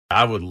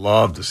I would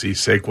love to see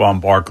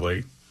Saquon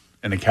Barkley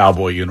in a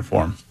Cowboy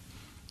uniform.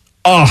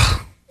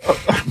 Oh.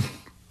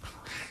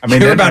 I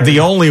mean, you're about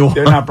the only one.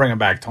 They're not bringing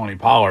back Tony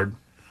Pollard.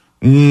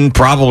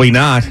 Probably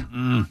not.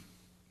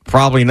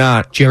 Probably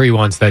not. Jerry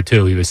wants that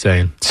too, he was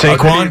saying.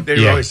 Saquon? They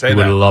really say he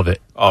that? would love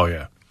it. Oh,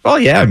 yeah. Well,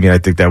 yeah. I mean, I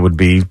think that would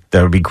be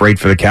great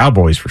for the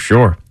Cowboys for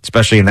sure,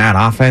 especially in that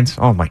offense.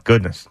 Oh, my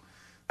goodness.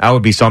 That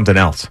would be something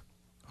else.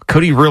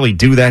 Could he really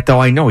do that,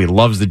 though? I know he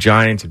loves the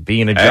Giants and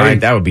being a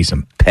Giant. That would be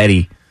some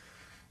petty.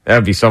 That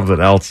would be something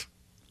else.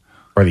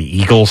 Or the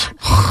Eagles.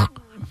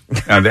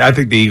 I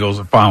think the Eagles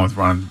are fine with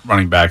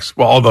running backs.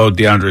 Well, although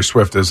DeAndre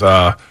Swift is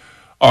a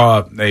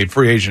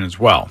free agent as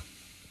well.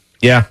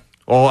 Yeah.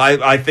 Well,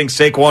 I think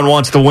Saquon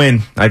wants to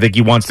win. I think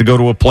he wants to go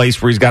to a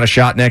place where he's got a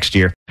shot next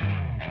year.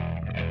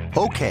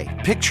 Okay,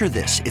 picture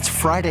this. It's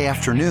Friday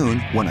afternoon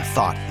when a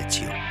thought hits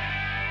you.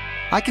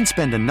 I can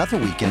spend another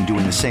weekend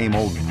doing the same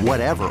old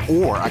whatever,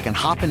 or I can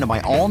hop into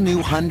my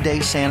all-new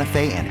Hyundai Santa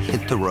Fe and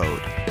hit the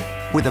road.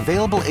 With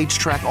available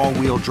H-Track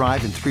all-wheel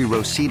drive and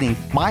 3-row seating,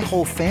 my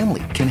whole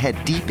family can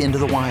head deep into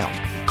the wild.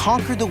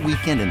 Conquer the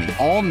weekend in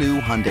the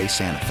all-new Hyundai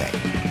Santa Fe.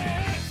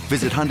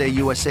 Visit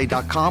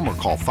HyundaiUSA.com or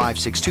call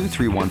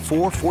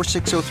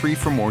 562-314-4603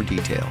 for more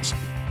details.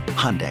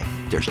 Hyundai,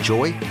 there's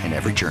joy in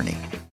every journey.